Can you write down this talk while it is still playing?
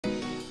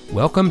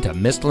Welcome to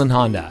Mistlin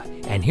Honda,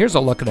 and here's a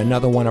look at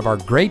another one of our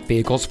great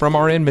vehicles from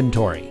our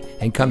inventory,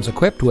 and comes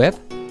equipped with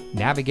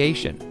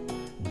navigation,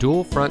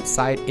 dual front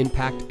side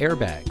impact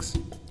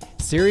airbags,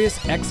 Sirius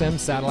XM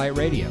satellite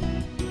radio,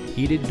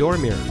 heated door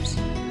mirrors,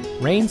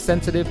 rain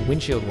sensitive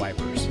windshield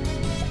wipers,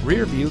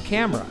 rear view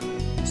camera,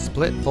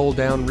 split fold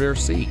down rear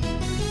seat,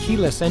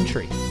 keyless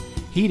entry,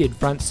 heated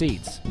front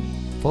seats,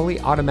 fully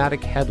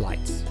automatic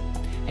headlights,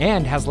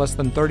 and has less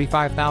than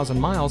 35,000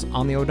 miles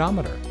on the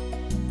odometer.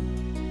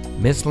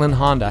 Mistlin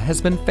Honda has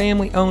been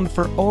family owned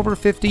for over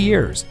 50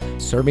 years,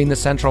 serving the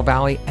Central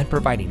Valley and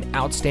providing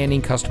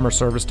outstanding customer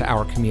service to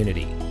our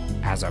community.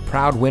 As a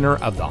proud winner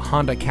of the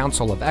Honda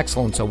Council of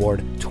Excellence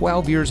Award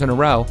 12 years in a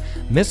row,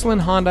 Mistlin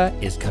Honda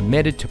is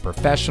committed to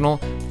professional,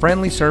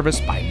 friendly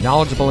service by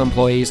knowledgeable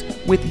employees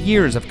with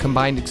years of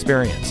combined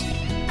experience.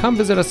 Come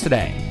visit us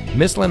today.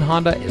 Mistlin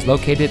Honda is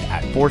located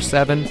at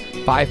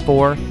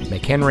 4754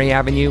 McHenry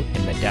Avenue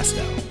in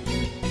Modesto.